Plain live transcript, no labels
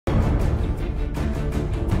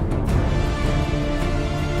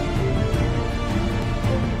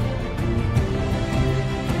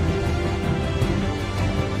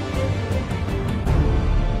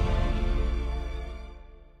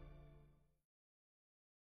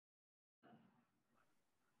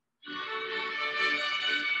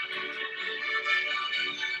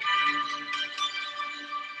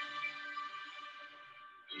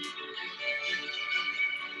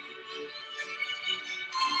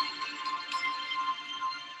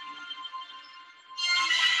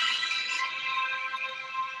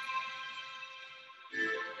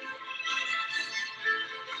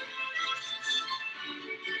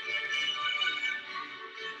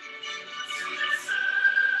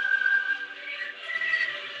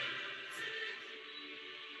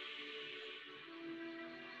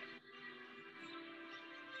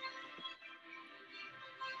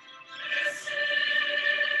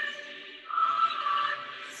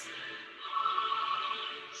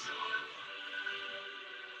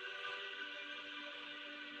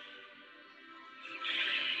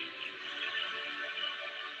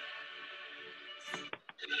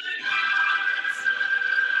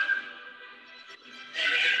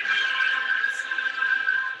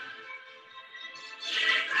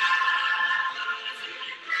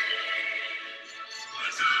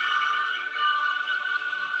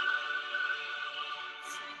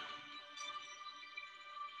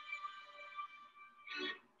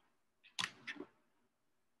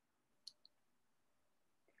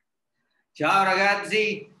Ciao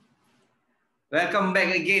ragazzi, welcome back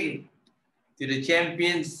again to the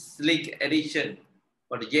Champions League edition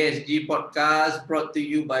for the JSG Podcast brought to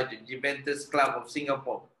you by the Juventus Club of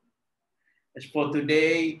Singapore. As for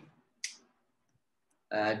today,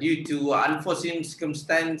 due to unforeseen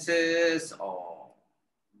circumstances or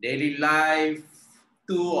daily life,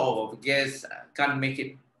 two of our guests can't make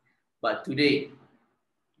it. But today,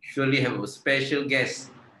 surely have a special guest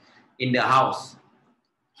in the house.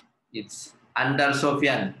 It's Andar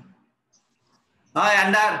Sofyan. Hi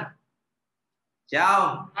Andar.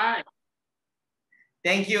 Ciao. Hi.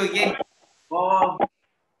 Thank you again for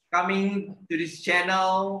coming to this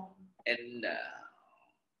channel and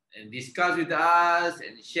discuss with us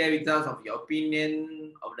and share with us of your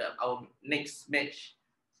opinion of our next match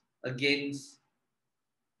against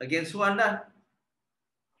who Andar?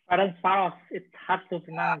 Ferencvaros. It's hard to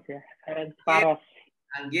pronounce, yeah. Ferencvaros.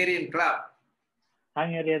 Hungarian club.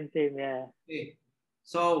 Hungarian team, yeah. Okay.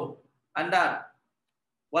 So Andar,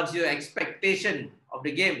 what's your expectation of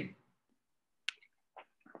the game?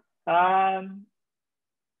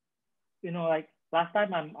 Like last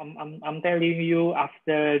time, I'm telling you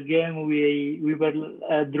after game we were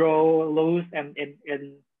draw lose and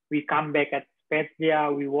we come back at Spezia,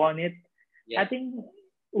 we won it. Yeah. I think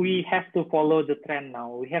we have to follow the trend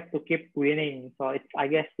now. We have to keep winning. So I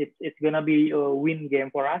guess it's gonna be a win game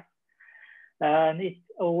for us. And it's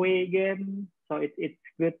a away game, so it's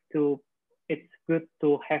good to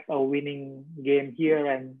have a winning game here,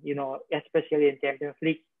 and especially in Champions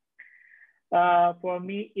League. For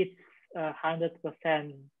me, it's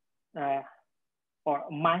 100% or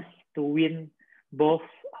must to win both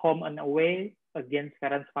home and away against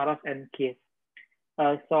Ferencvaros and Kiev.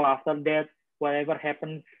 So after that, whatever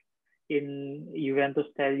happens in Juventus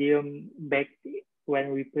Stadium back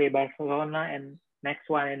when we play Barcelona and next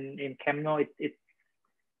one in Camp Nou,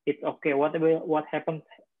 it's okay. What will happen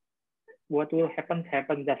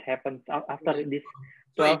that happens after this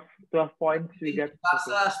 12 points we got.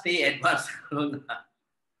 Barca stay at Barcelona.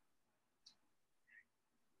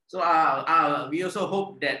 So we also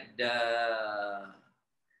hope that the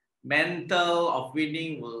mental of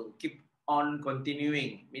winning will keep on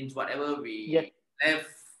continuing. Means whatever we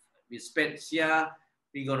left with Spezia,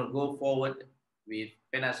 we're gonna go forward with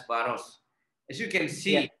Ferencvaros. As you can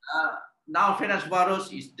see, now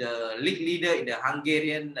Ferencvaros is the league leader in the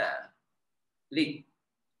Hungarian league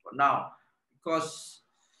for now, because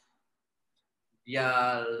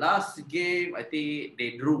their last game, I think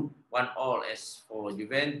they drew 1-1. As for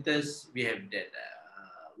Juventus, we have that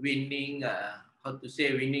winning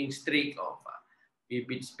streak of we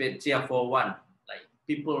beat Spezia 4-1. Like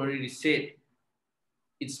people already said,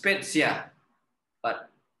 it's Spezia, but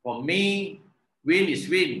for me, win is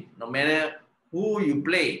win, no matter who you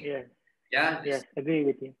play. Yes, agree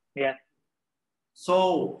with you. Yeah.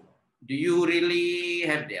 So, do you really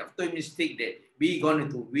have the optimistic that we're going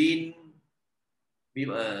to win with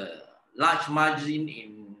a large margin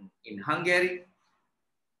in Hungary?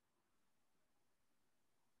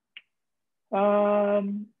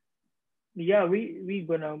 Yeah, we're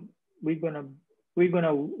gonna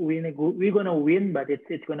win, but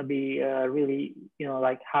it's gonna be really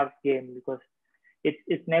like hard game, because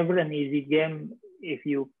it's never an easy game if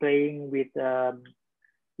you playing with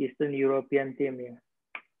Eastern European team,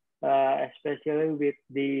 especially with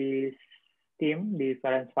this team, the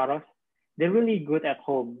Ferencvaros. They're really good at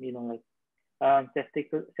home,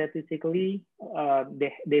 statistically,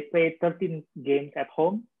 they play 13 games at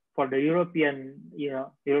home for the European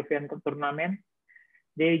tournament.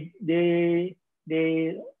 They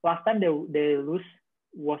last time they lose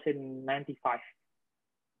was in 95.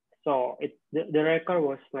 So the record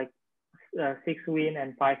was like 6 win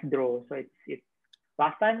and 5 draw. So it's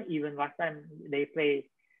last time they play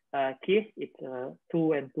Kiev, it's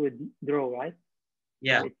 2-2 draw, right?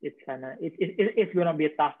 Yeah. So it's gonna be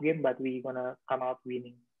a tough game, but we're gonna come out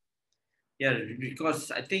winning. Yeah,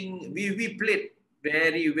 because I think we played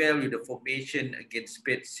very well with the formation against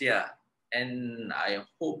Spezia, and I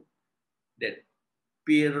hope that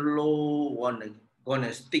Pirlo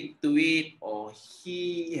gonna stick to it, or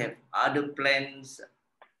he have other plans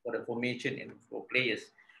for the formation and for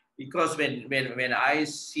players. Because when I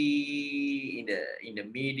see in the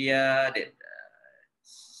media that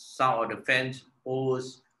some of the fans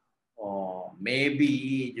post, or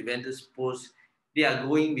maybe Juventus post, they are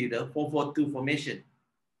going with the 4-4-2 formation.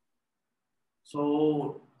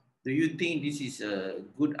 So, do you think this is a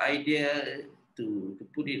good idea to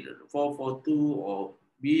put it 4-4-2, or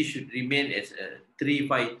we should remain as a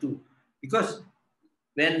 3-5-2? Because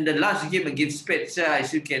when the last game against Spezia,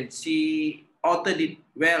 as you can see, Otto did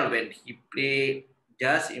well when he played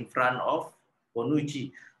just in front of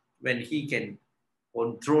Bonucci when he can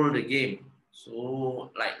control the game. So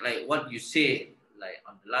like what you say, like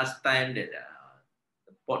on the last time that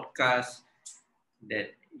the podcast,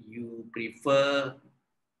 that you prefer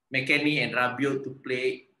McKennie and Rabiot to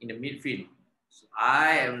play in the midfield. So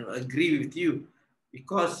I agree with you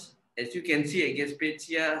because as you can see against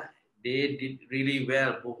Spezia, they did really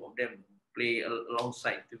well. Both of them play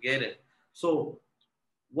alongside together. So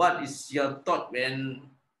what is your thought when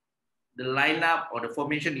the lineup or the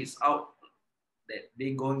formation is out, that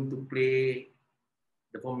they're going to play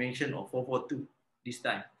the formation of 4-4-2 this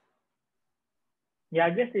time? Yeah,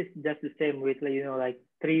 I guess it's just the same with like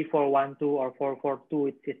 3-4-1-2 or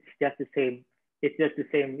 4-4-2. It's just the same. It's just the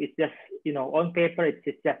same. It's just on paper it's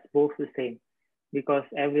just both the same, because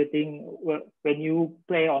everything when you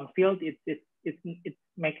play on field it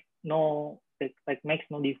makes no makes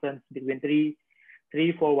no difference between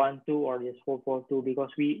 3-4-1-2 or just 4-4-2, because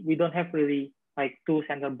we don't have really like two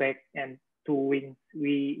center backs and two wings.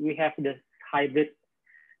 We have this hybrid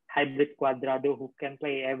Cuadrado who can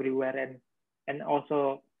play everywhere, and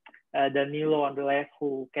also Danilo on the left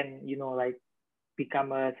who can like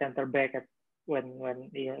become a center back when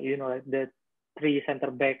like the three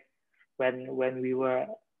center back when we were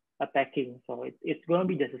attacking. So it's gonna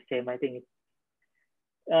be just the same. I think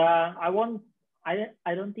I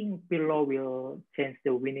don't think Pirlo will change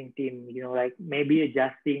the winning team. Like maybe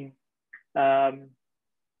adjusting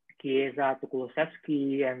Chiesa to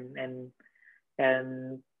Kulusevski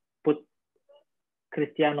and put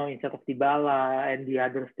Cristiano instead of Dybala, and the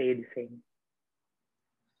others stay the same.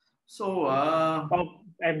 So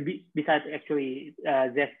and besides actually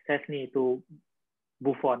Szczesny to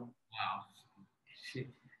Buffon. wow.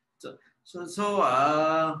 So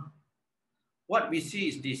what we see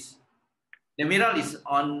is this: Demiral is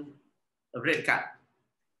on a red card.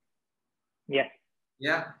 Yes.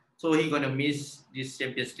 Yeah. So he's gonna miss this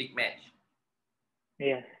Champions League match.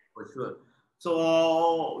 Yes. For sure.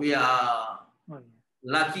 So we are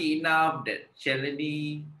lucky enough that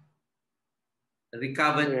Chelny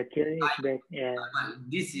recovered. Yeah, Chelny is back. Yeah.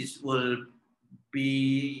 This will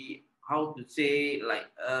be, how to say, like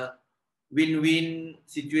a win-win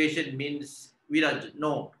situation. Means we don't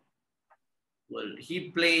know. Will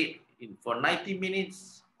he play for 90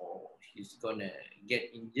 minutes or he's gonna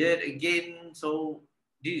get injured again? So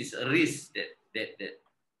this is a risk that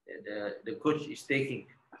the coach is taking.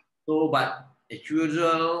 So, but as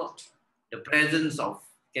usual, the presence of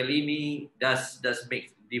Chiellini does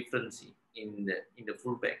make difference in the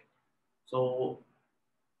fullback. So,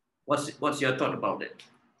 what's your thought about that?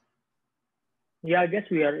 Yeah, I guess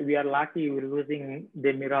we are lucky we're losing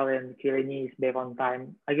Demiral and Chiellini is back on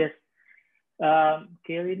time. I guess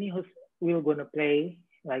Chiellini will gonna play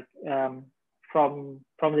like from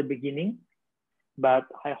the beginning, but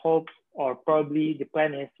I hope, or probably the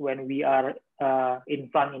plan is when we are in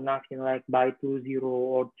front enough, like by 2-0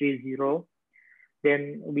 or 3-0,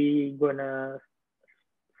 then we gonna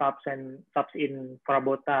subs in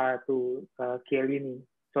Frabota to Chiellini.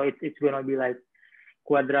 So it's gonna be like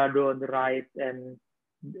Cuadrado on the right and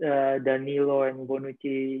Danilo and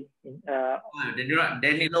Bonucci.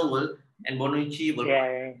 Danilo will and Bonucci will.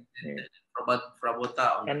 Yeah.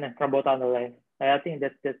 Frabota on the left. I think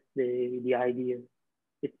that's the idea.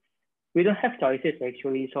 We don't have choices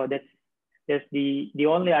actually, so that's the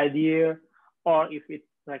only idea. Or if it's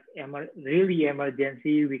like really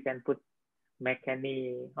emergency, we can put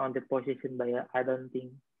McKennie on the position, but I don't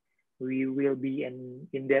think we will be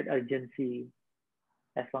in that urgency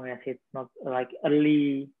as long as it's not like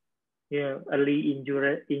early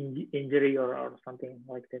injury or something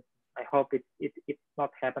like that. I hope it's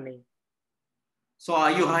not happening. So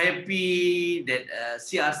are you happy that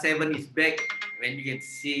CR7 is back? When you can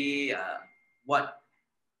see what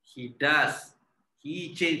he does,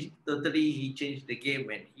 he changed the game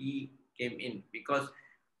when he came in, because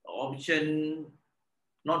the option,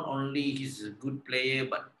 not only he's a good player,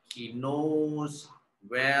 but he knows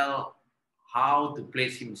well how to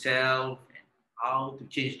place himself and how to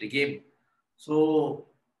change the game. So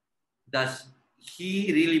does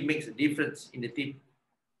he really makes a difference in the team?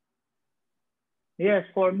 Yes,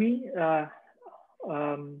 for me, the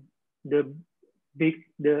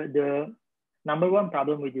number one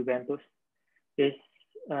problem with Juventus is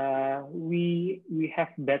we have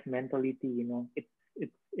bad mentality.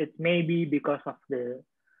 It's maybe because of the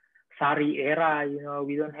Sarri era.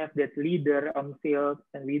 We don't have that leader on field,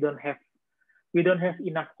 and we don't have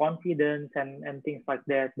enough confidence and things like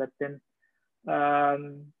that. But then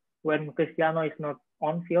when Cristiano is not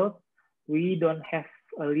on field, we don't have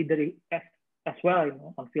a leader as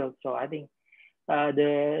well, on field. So I think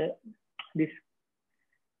this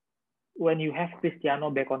when you have Cristiano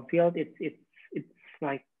back on field, it's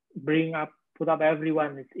like put up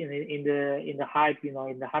everyone in the hype, in the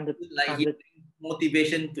Like he hundred. brings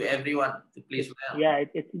motivation to everyone to play well. Yeah,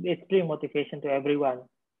 it's bring motivation to everyone.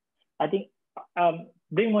 I think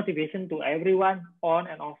bring motivation to everyone on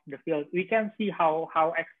and off the field. We can see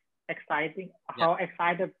exciting Yeah. how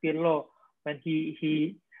excited Pirlo when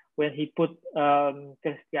he put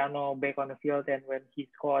Cristiano back on the field and when he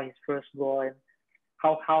scored his first goal, and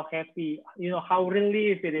how happy, how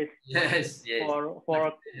relief it is Yes, yes.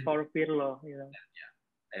 for Pirlo.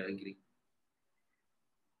 I agree.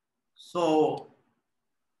 So,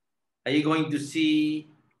 are you going to see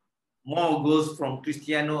more goals from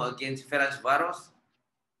Cristiano against Ferencvaros?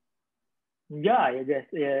 Yeah, I guess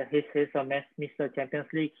he's a Mr. Champions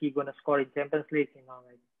League. He gonna score in Champions League.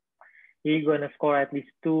 Like he gonna score at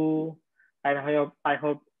least two. And I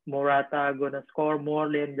hope Morata gonna score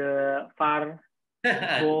more than the far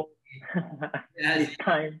goal Yes, this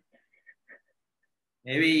time.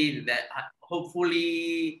 maybe that.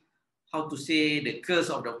 Hopefully, how to say, the curse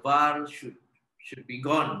of the VAR should be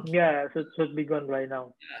gone. Yeah, so it should be gone by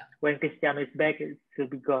now. Yeah. When Cristiano is back, it should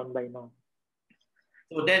be gone by now.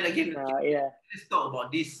 So then again, Yeah. let's talk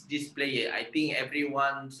about this player. I think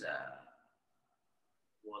everyone's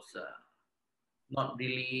was not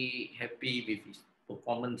really happy with his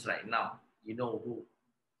performance right now. You know who?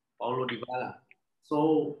 Paulo Dybala.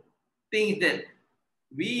 So things that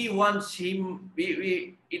we want him.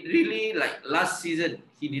 We it really, like last season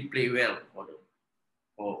he did play well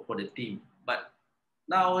for the team, but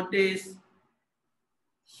nowadays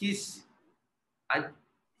he's I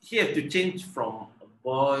he have to change from a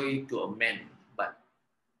boy to a man. But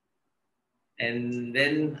and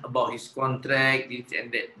then about his contract, this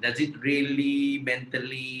and that, does it really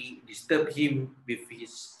mentally disturb him with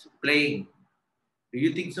his playing? Do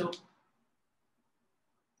you think so?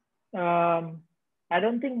 I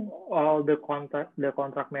don't think all the contract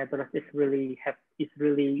matters is really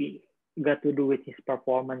got to do with his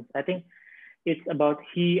performance. I think it's about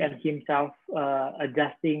he and himself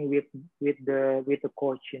adjusting with the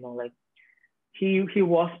coach. Like he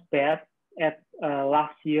was bad at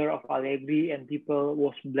last year of Allegri, and people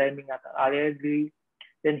was blaming at Allegri.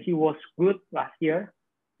 Then he was good last year.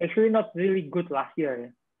 Actually, not really good last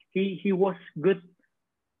year. He was good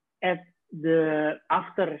at the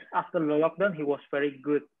after the lockdown. He was very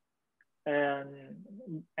good, and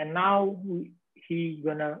now he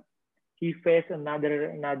face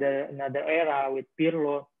another era with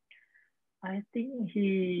Pirlo. I think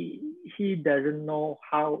he doesn't know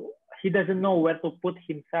where to put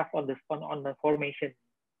himself on the formation.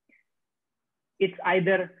 It's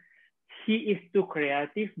either he is too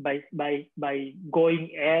creative by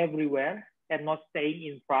going everywhere and not staying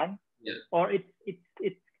in front, Yeah. or it's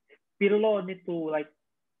Pirlo need to, like,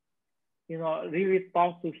 really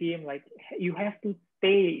talk to him, like you have to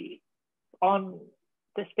on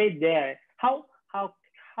stay there. How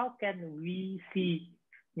can we see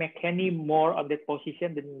McKennie more on that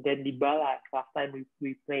position than Dybala last time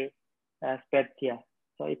we played Spezia?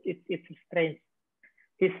 So it's strange.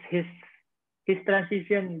 His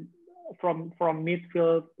transition from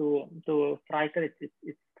midfield to striker,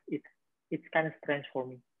 it's kind of strange for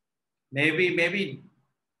me. Maybe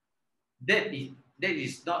that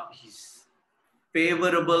is not his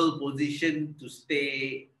favorable position to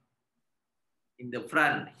stay in the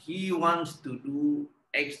front. He wants to do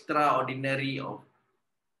extraordinary of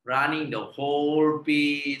running the whole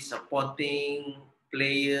pitch, supporting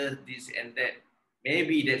players, this and that.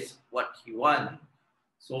 Maybe that's what he wants.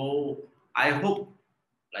 So I hope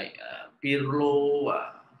like Pirlo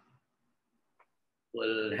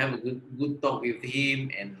will have a good talk with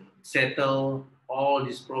him and settle all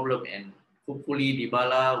this problem, and hopefully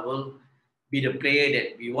Dybala will be the player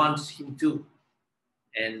that we want him to,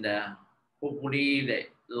 and hopefully that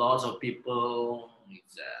lots of people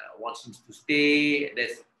want him to stay.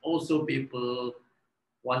 There's also people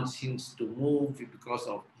want him to move because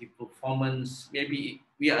of his performance. Maybe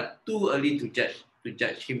we are too early to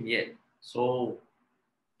judge him yet. So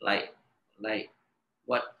like like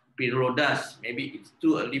what Pirlo does, maybe it's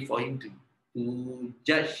too early for him to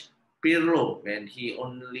judge Pirlo when he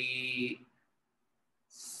only,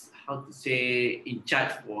 how to say, in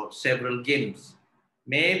charge for several games.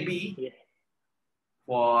 Maybe Yes.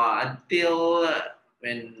 for until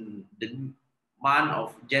when the month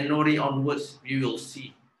of January onwards, we will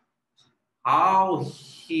see how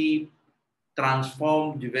he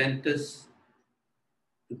transformed Juventus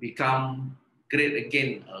to become great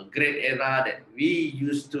again, a great era that we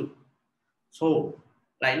used to. So,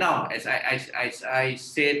 like now, as I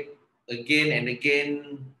said again and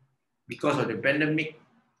again, because of the pandemic,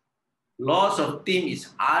 loss of team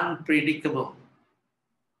is unpredictable.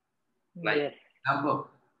 Like Yes. example,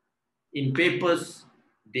 in papers,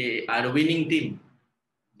 they are the winning team,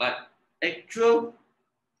 but actual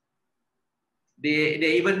they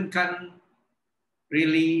even can't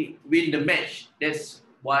really win the match. That's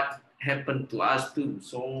what happened to us too.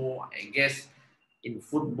 So I guess in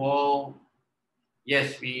football,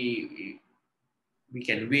 yes, we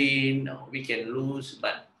can win, we can lose,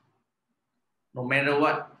 but no matter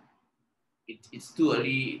what, it's too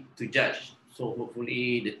early to judge. So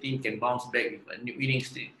hopefully the team can bounce back with a winning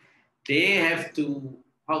streak. They have to,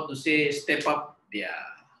 how to say, step up their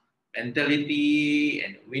mentality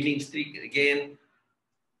and winning streak again.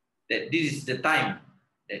 That this is the time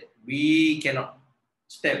that we cannot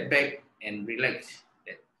step back and relax.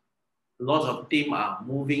 That lots of team are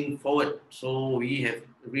moving forward, so we have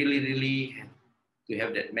really have to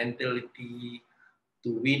have that mentality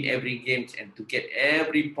to win every games and to get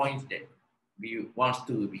every point that we want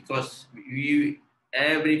to, because we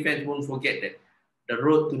every fan won't forget that the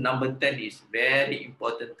road to number 10 is very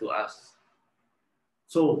important to us.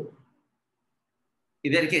 So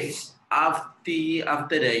in that case, after the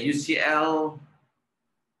UCL,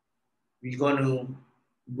 we're going to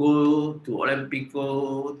go to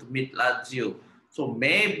Olympico to meet Lazio. So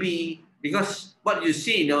maybe, because what you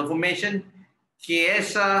see in the information,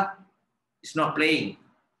 Chiesa is not playing.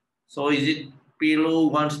 So is it Pirlo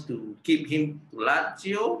wants to keep him to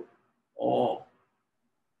Lazio or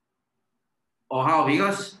how?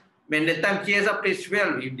 Because when the time Chiesa plays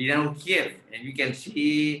well with Dynamo Kiev, and you can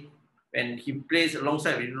see when he plays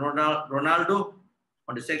alongside with Ronaldo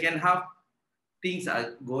on the second half, things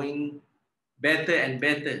are going better and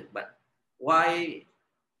better. But why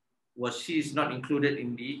was she not included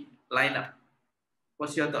in the lineup?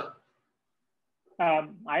 What's your thought?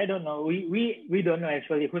 I don't know. We don't know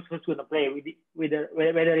actually who's gonna play whether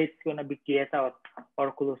it's gonna be Chiesa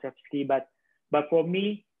or Kulusevski. But for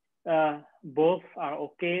me, both are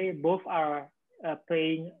okay. Both are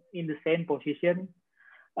playing in the same position.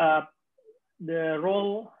 Uh, the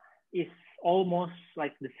role is almost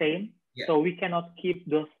like the same. Yeah. So we cannot keep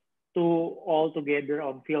those two all together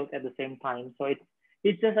on field at the same time. So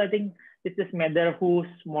it's just, I think it's just matter who's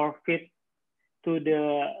more fit to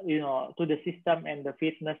the to the system and the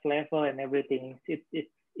fitness level and everything. It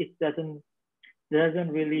doesn't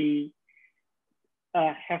really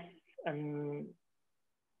have a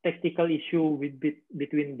tactical issue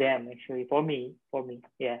between them actually for me,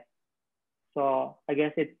 yeah. So I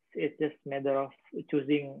guess it's just matter of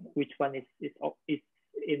choosing which one is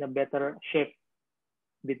in a better shape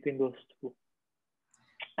between those two.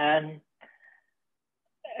 And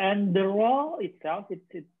the role itself,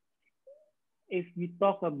 if we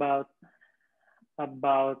talk about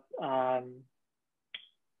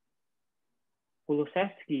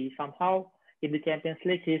Kulusevski, somehow in the Champions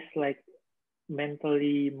League he's like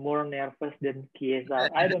mentally more nervous than Chiesa.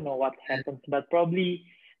 I don't know what happens, but probably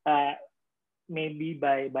maybe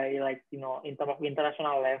by like in terms of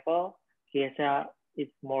international level, Chiesa is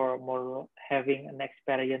more having an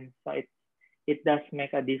experience, so it does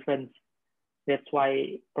make a difference. That's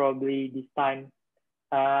why probably this time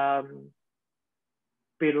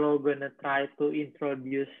Pirlo gonna try to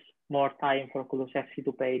introduce more time for Kulusevski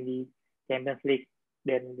to play in the Champions League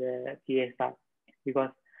than the Chiesa,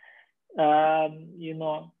 because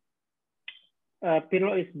Pirlo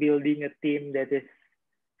is building a team that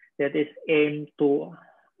is aimed to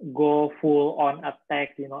go full on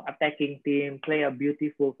attack, attacking team, play a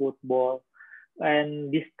beautiful football,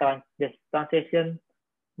 and this transition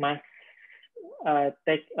must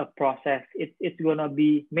take a process. It's gonna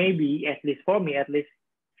be maybe, at least for me, at least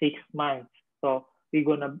 6 months. So we're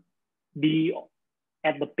gonna be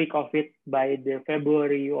at the peak of it by the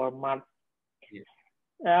February or March. Yes.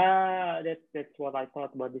 That's what I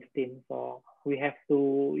thought about this team. So we have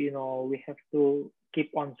to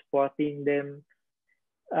keep on supporting them,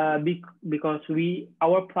 because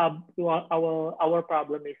our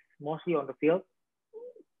problem is mostly on the field,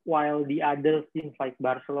 while the other teams like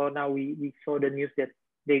Barcelona, we saw the news that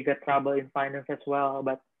they got trouble in finance as well,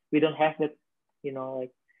 but we don't have that.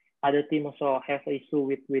 Like other teams also have issue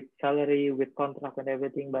with salary, with contract and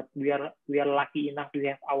everything, but we are lucky enough to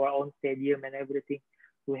have our own stadium and everything.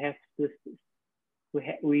 We have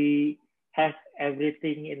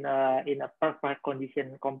everything in a perfect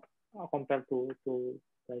condition compared to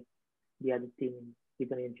like the other team,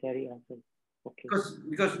 even in Serie A. So, okay.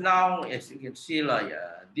 Because now, as you can see,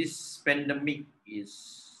 this pandemic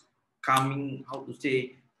is coming. How to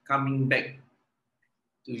say, coming back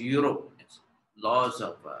to Europe. Lots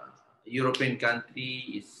of European country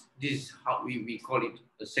is this is how we call it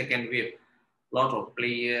the second wave. lot of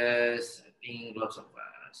players. I think lots of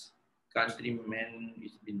countrymen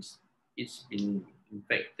it's been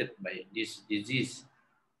infected by this disease.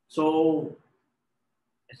 So,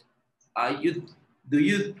 you do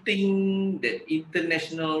you think that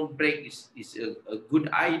international break is a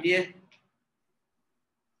good idea?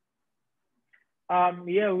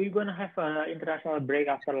 Yeah, we're gonna have an international break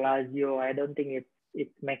after Lazio. I don't think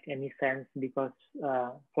it makes any sense because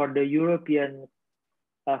for the European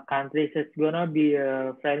countries, it's gonna be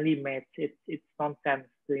a friendly match. It's nonsense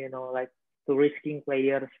to like to risking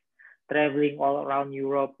players traveling all around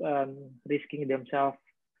Europe, risking themselves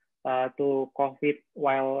to COVID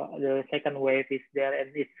while the second wave is there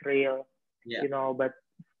and it's real, Yeah, But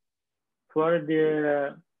for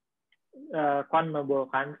the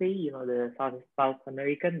CONMEBOL country, the South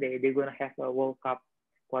American, they're gonna have a World Cup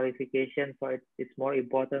qualification, so it's more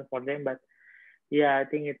important for them. But yeah, I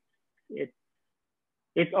think it's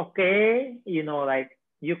it's okay, like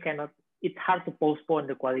you cannot. It's hard to postpone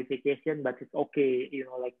the qualification, but it's okay,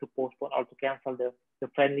 like to postpone or to cancel the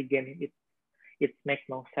friendly game. It makes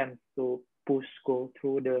no sense to go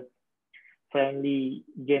through the friendly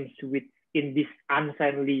games with in this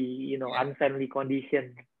unfriendly, yeah, unfriendly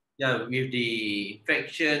condition. yeah. With the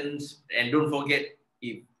infections, and don't forget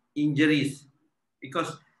if injuries,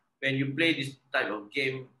 because when you play this type of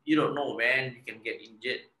game, you don't know when you can get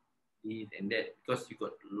injured, this and that, because you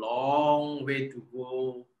got long way to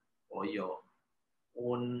go for your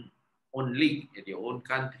own own league at your own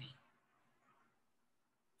country.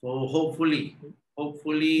 So hopefully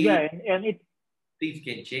Yeah, and it things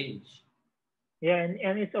can change. yeah,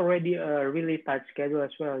 and it's already a really tight schedule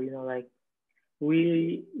as well. Like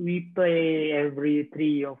we play every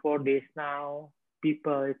 3 or 4 days now.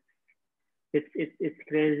 People, it's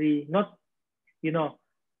crazy. Not you know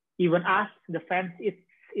even us, the fans,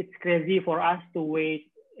 it's crazy for us to wait.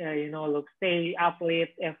 Look, stay up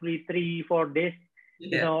late every 3 4 days.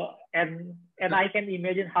 Yeah, And I can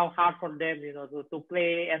imagine how hard for them, to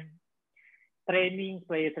play and training,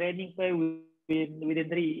 play within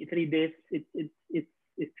 3 days.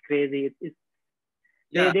 It's crazy.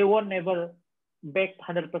 yeah, They won't never back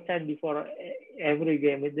 100% before every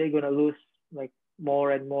game. They're gonna lose like more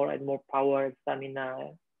and more and more power and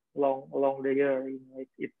stamina along the year.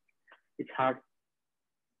 It's hard.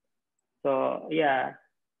 So yeah,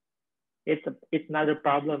 it's another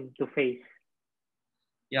problem to face.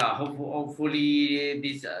 yeah. Hopefully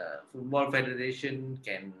this football federation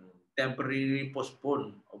can temporarily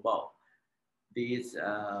postpone about this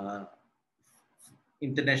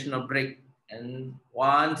international break, and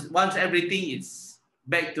once everything is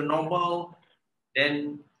back to normal,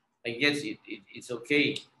 then I guess it's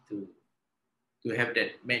okay to to have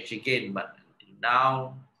that match again. But until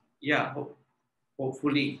now, yeah,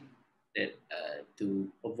 hopefully that to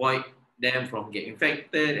avoid them from get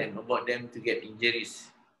infected and avoid them to get injuries.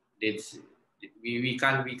 That's we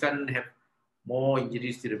can't have more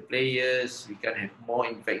injuries to the players. We can't have more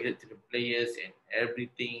infected to the players, and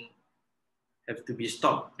everything have to be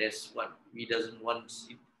stopped. That's what we doesn't want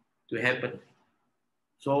it to happen.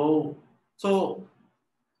 So so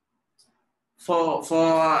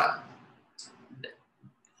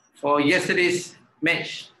for yesterday's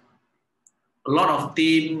match, a lot of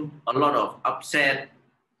upset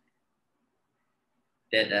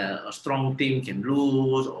that a strong team can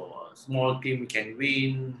lose or a small team can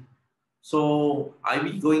win. So are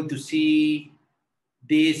we going to see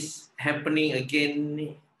this happening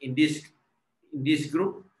again in this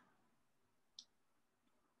group,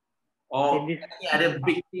 In or this, any other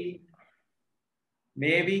big team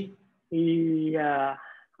maybe? yeah,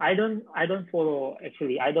 I don't follow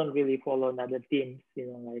actually. I don't really follow another teams,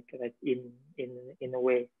 like in a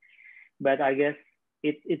way. But I guess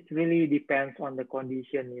it really depends on the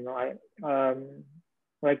condition. I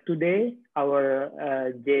like today our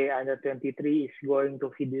J under 23 is going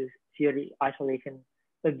to video isolation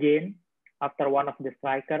again after one of the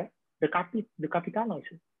striker, the capitano,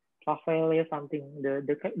 Rafael or something.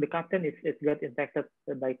 The captain is got infected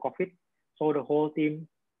by COVID, so the whole team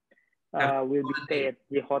Have will be stay quarantine? at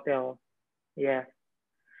the hotel. Yeah.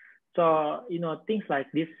 So things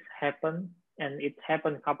like this happen, and it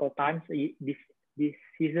happened a couple of times this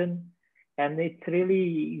season, and it's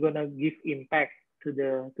really gonna give impact to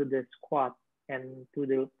the squad and to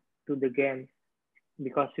the game,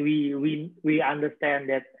 because we understand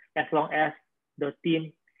that as long as the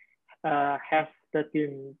team have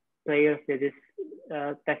 13 players that is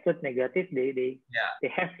tested negative, Yeah, they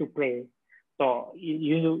have to play. So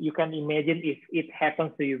you can imagine if it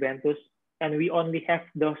happens to Juventus and we only have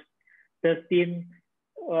those 13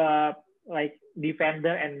 like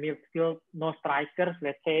defender and midfield, no strikers,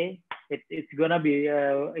 let's say, it's gonna be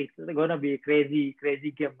a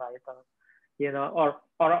crazy game lah, or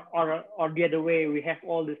the other way, we have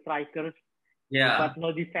all the strikers but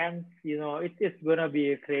no defense. It's gonna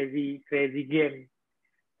be a crazy game.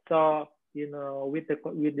 So with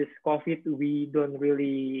this COVID, we don't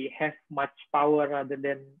really have much power other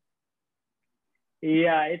than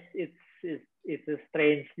it's a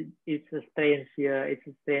strange year. It's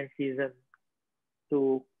a strange season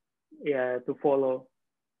to follow.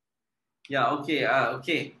 Yeah. Okay.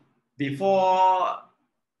 Okay. Before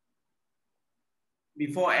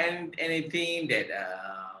anything that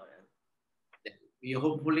we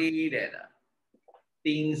hopefully that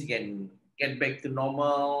things can get back to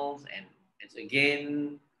normal, and it's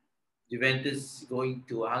again Juventus going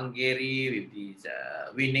to Hungary with this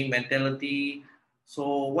winning mentality.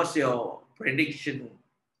 So what's your prediction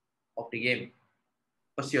of the game?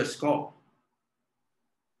 What's your score?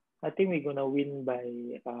 I think we're gonna win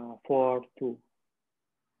by 4-2.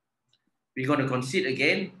 We're gonna concede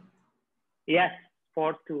again? Yes,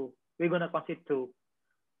 4-2. We're gonna concede 2.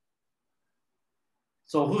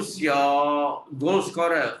 So who's your goal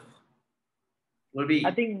scorer? Will be?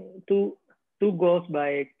 I think two goals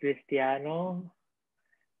by Cristiano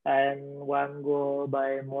and 1 goal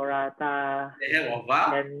by Morata. They have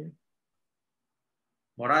Ova. And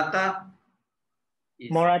Morata.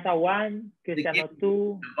 Morata 1, Cristiano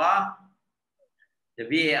 2. The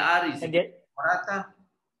VAR is Morata.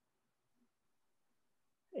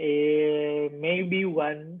 Maybe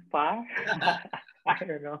 1 far. I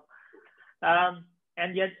don't know.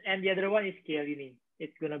 And the other one is Chiellini.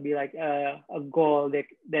 It's gonna be like a goal that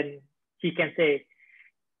then he can say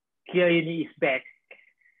Chiellini is back.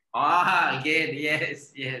 Again,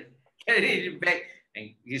 yes. Chiellini is back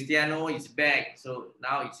and Cristiano is back. So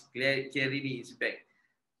now it's clear Chiellini is back.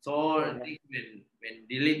 So I think when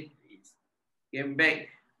Dilik came back,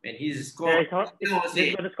 when he's scored,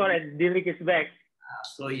 he's gonna score and Dilik is back.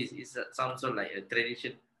 So it's some sort of like a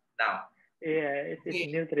tradition now. Yeah, it's a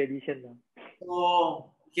new tradition now. So,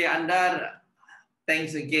 okay, Andar,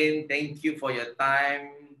 thanks again. Thank you for your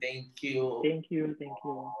time. Thank you.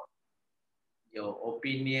 Your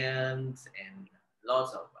opinions and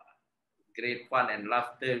lots of great fun and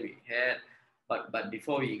laughter we had. But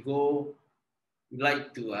before we go, we'd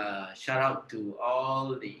like to shout out to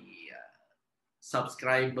all the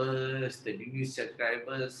subscribers, the new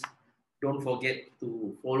subscribers. Don't forget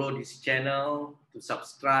to follow this channel, to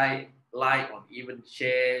subscribe, like, or even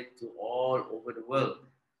share to all over the world.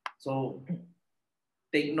 So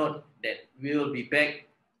take note that we will be back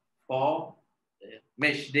for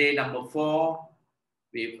match day number 4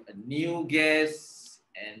 with a new guest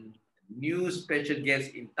and new special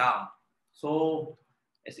guest in town. So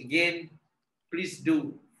as again, please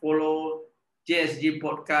do follow JSG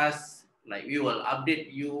Podcast. Like we will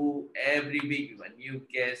update you every week with a new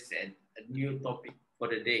guest and a new topic for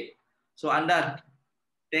the day. So Andan,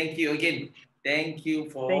 thank you again. Thank you.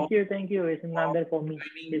 It's an honor for me.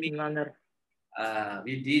 It's an honor.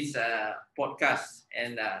 With this podcast,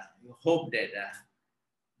 and we hope that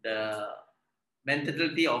the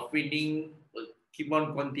mentality of winning will keep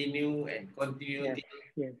on continue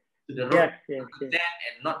to the road. And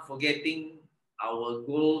not forgetting our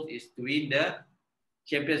goal is to win the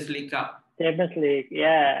Champions League Cup. Champions League,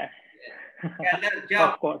 yeah.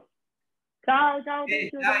 Of course. Ciao. Okay,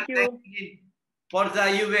 Thank you. Forza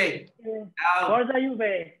Juve. Forza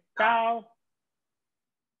Juve. Ciao.